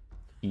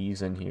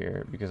keys in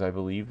here because I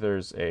believe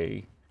there's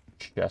a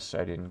chest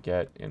I didn't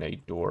get and a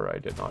door I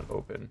did not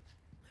open.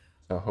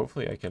 So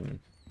hopefully I can...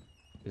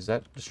 Is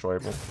that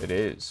destroyable? It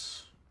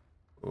is.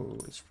 Oh,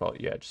 it's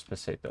probably... Yeah, just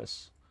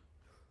pesetas.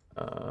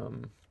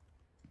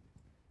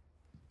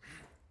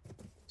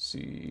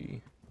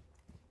 See...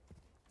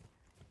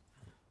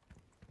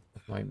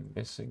 Am I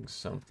missing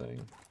something?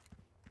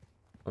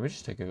 Let me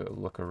just take a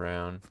look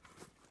around.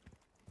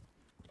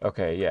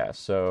 Okay, yeah,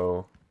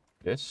 so...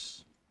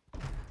 This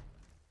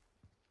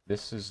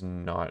is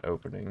not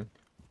opening.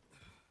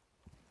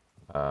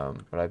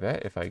 But I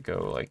bet if I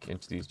go, like,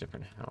 into these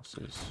different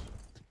houses...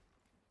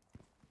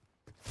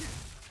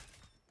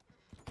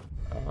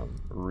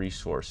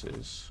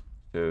 resources.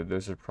 So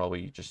those are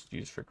probably just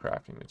used for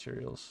crafting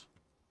materials.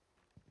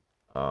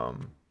 I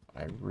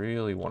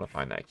really want to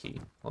find that key.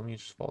 Let me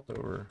just vault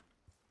over.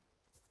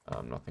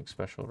 Nothing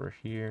special over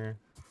here.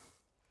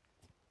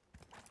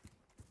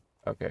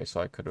 Okay,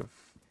 so I could have...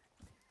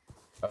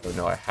 Oh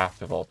no, I have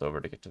to vault over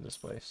to get to this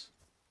place.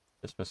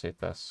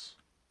 Despesetas.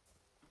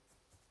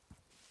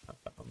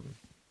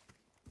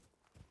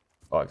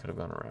 Oh, I could have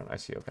gone around. I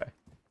see, okay.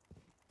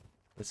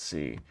 Let's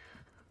see.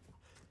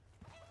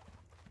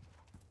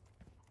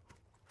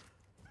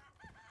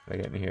 Can I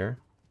get in here?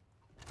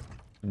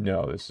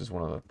 No, this is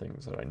one of the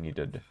things that I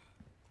needed.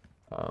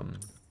 Not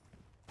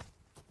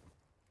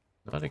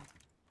a...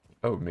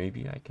 Oh,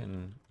 maybe I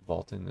can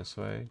vault in this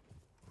way.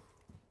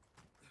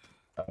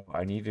 Oh,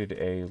 I needed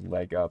a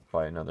leg up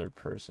by another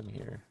person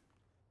here.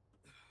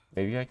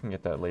 Maybe I can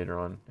get that later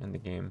on in the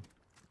game.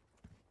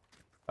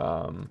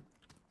 Let's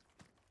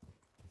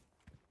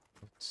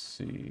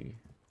see.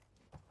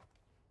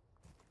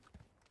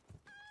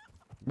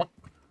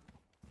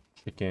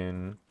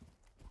 Chicken.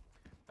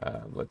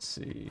 Let's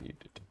see.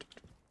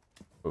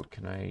 Oh,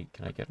 can I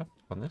get up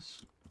on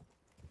this?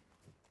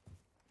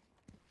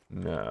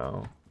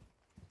 No.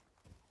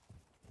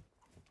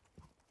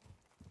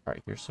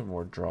 Alright, here's some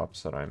more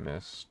drops that I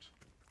missed.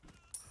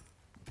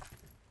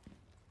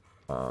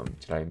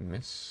 Did I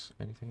miss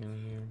anything in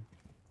here?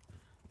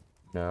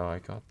 No, I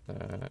got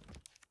that.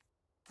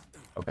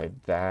 Okay,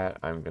 that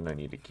I'm gonna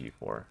need a key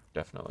for,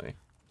 definitely.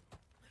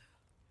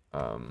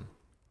 I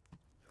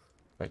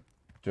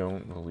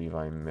don't believe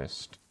I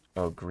missed.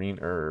 Oh, green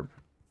herb.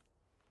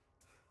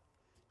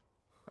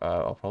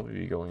 I'll probably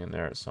be going in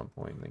there at some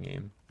point in the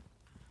game.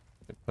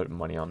 Put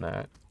money on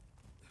that.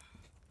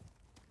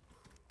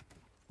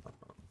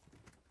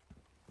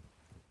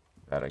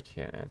 That I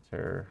can't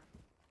enter.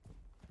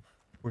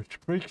 Which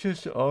brings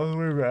us all the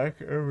way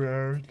back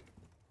around.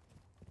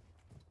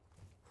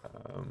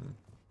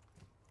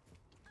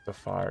 The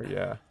fire,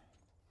 yeah.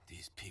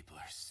 These people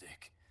are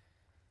sick.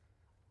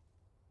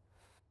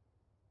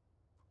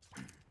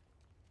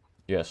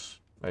 Yes,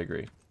 I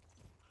agree.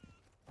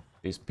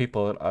 These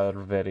people are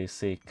very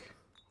sick.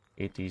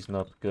 It is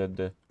not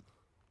good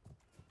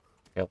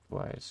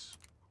health-wise.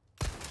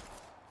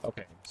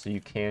 Okay, so you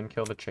can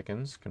kill the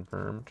chickens,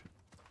 confirmed.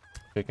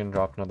 Chicken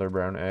dropped another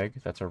brown egg.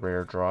 That's a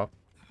rare drop.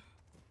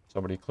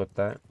 Somebody clip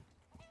that.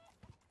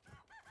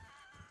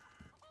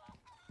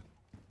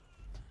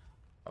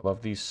 I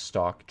love these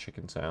stock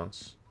chicken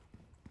sounds.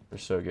 They're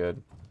so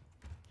good.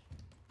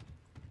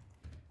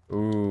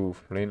 Ooh,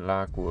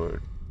 flintlock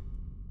wood.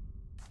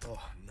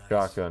 Oh, nice.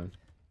 Shotgun.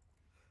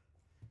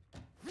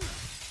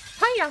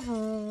 Hiya!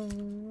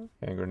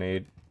 Hand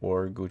grenade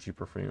or Gucci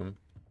perfume.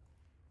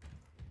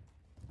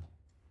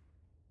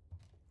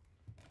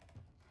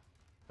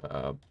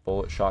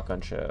 Bullet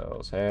shotgun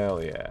shells.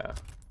 Hell yeah.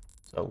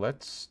 So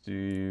let's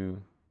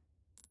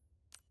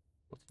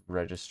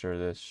register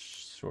this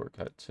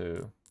shortcut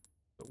to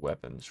the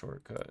weapon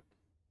shortcut.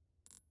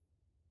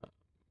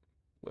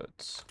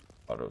 Let's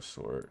auto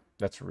sort.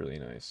 That's really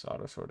nice,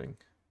 auto sorting.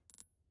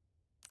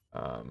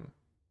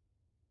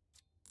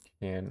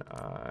 Can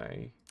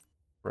I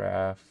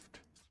craft?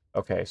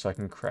 Okay, so I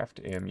can craft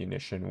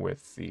ammunition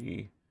with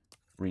the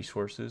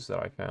resources that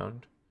I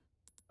found.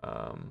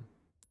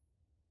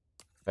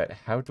 But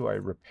how do I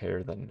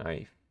repair the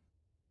knife?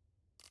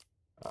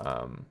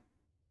 How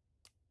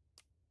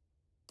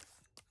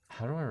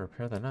do I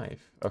repair the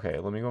knife? Okay,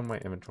 let me go in my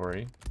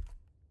inventory.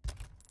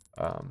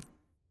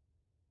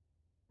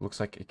 Looks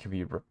like it can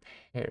be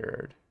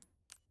repaired.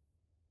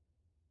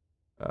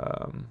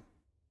 I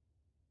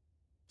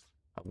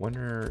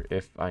wonder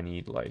if I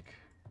need like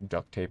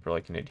duct tape or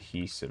like an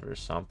adhesive or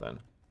something.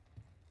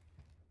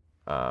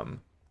 Yeah,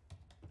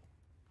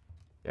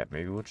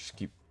 maybe we'll just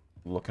keep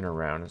looking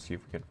around and see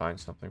if we can find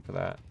something for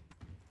that.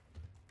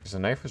 Because the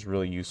knife is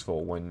really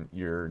useful when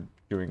you're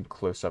doing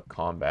close-up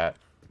combat.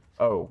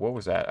 Oh, what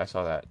was that? I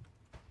saw that.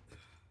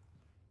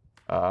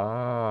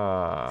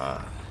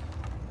 Ah.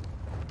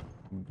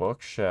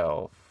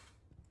 Bookshelf.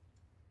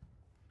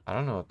 I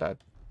don't know what that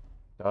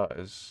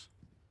does.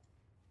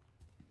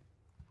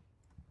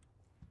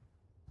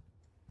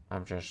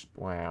 I'm just,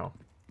 wow.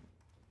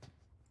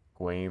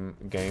 Game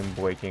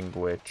breaking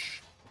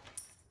glitch.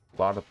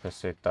 A lot of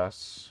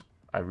pesetas.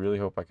 I really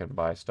hope I can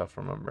buy stuff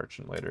from a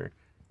merchant later.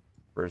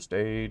 First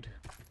aid.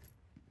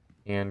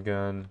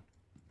 Handgun.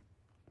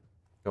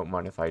 Don't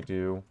mind if I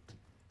do.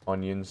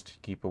 Onions to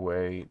keep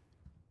away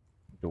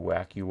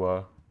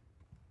Duacula.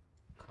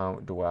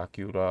 Count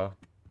Duacula.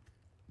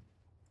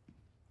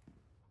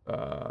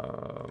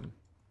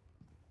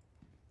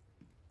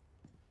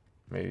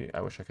 Maybe I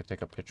wish I could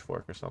take a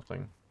pitchfork or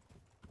something.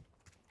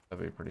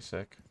 That'd be pretty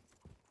sick.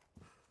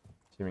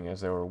 Seeming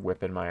as they were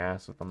whipping my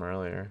ass with them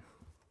earlier.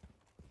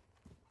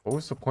 What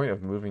was the point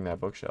of moving that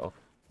bookshelf?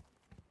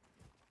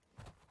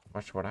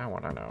 Much what I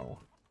want to know.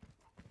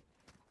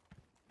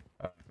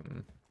 I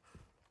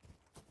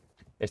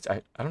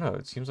don't know.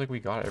 It seems like we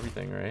got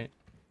everything, right?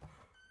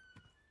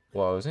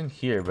 Well, I was in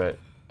here, but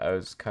I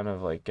was kind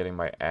of like getting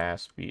my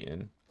ass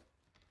beaten.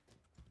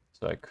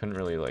 So I couldn't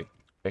really like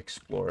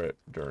explore it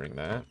during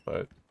that,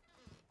 but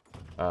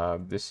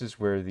this is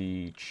where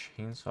the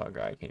chainsaw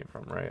guy came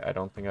from, right? I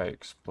don't think I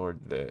explored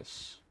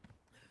this.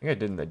 I think I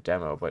did in the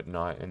demo, but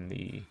not in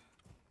the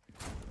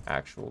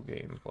actual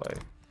gameplay.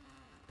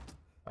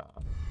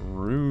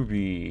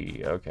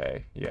 Ruby.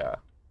 Okay, yeah.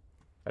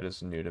 That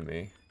is new to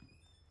me.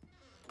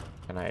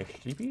 Can I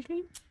sleepy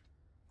sleep?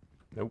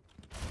 Nope.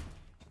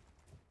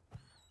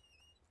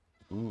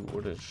 Ooh,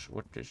 what is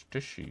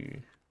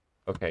dishy?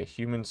 Okay,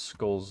 human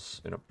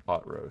skulls in a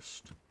pot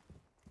roast.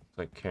 It's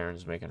like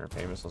Karen's making her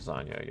famous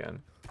lasagna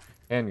again.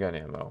 Handgun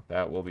ammo.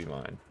 That will be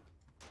mine.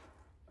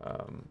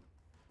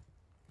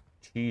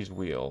 Cheese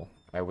wheel.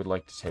 I would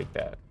like to take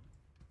that.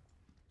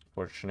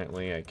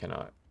 Fortunately, I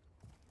cannot.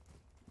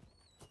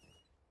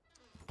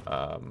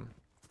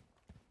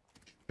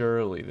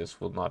 Surely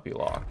this will not be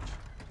locked.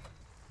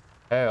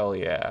 Hell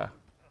yeah.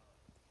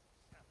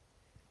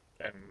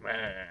 There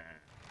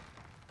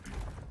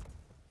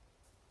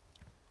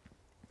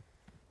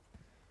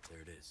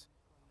it is.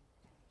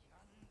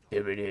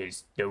 There it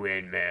is, the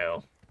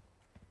windmill.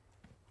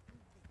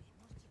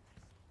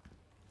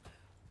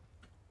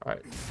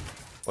 Alright,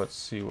 let's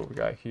see what we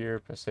got here.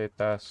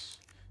 Pesetas.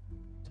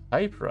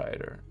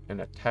 Typewriter. An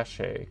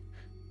attache.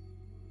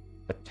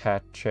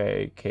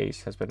 Attache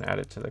case has been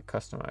added to the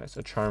customize.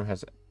 A charm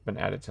has been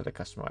added to the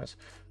customize.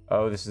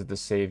 Oh, this is the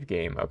save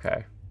game.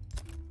 Okay.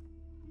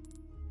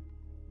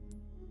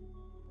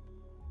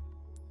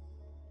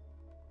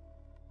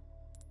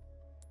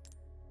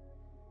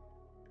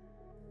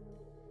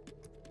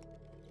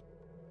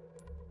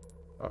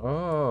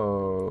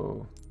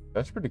 Oh,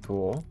 that's pretty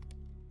cool.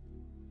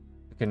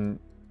 I can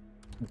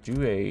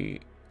do a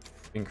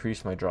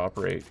increase my drop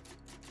rate.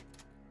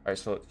 All right,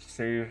 so let's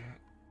save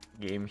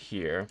game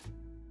here.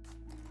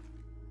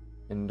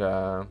 And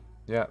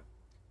yeah,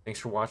 thanks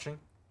for watching.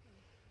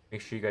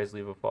 Make sure you guys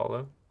leave a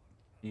follow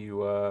if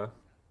you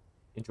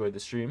enjoyed the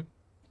stream.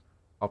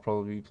 I'll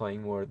probably be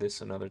playing more of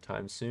this another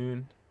time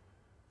soon.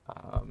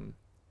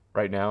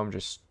 Right now I'm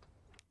just,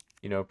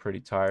 you know, pretty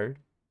tired.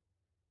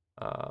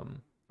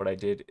 But I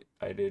did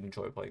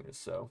enjoy playing this,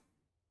 so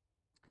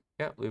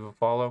yeah, leave a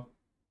follow,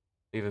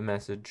 leave a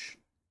message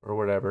or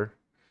whatever.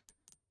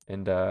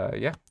 And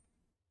yeah.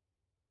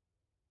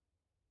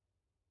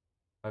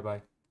 Bye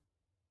bye.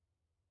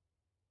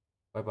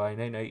 Bye bye.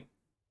 Night night.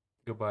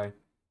 Goodbye.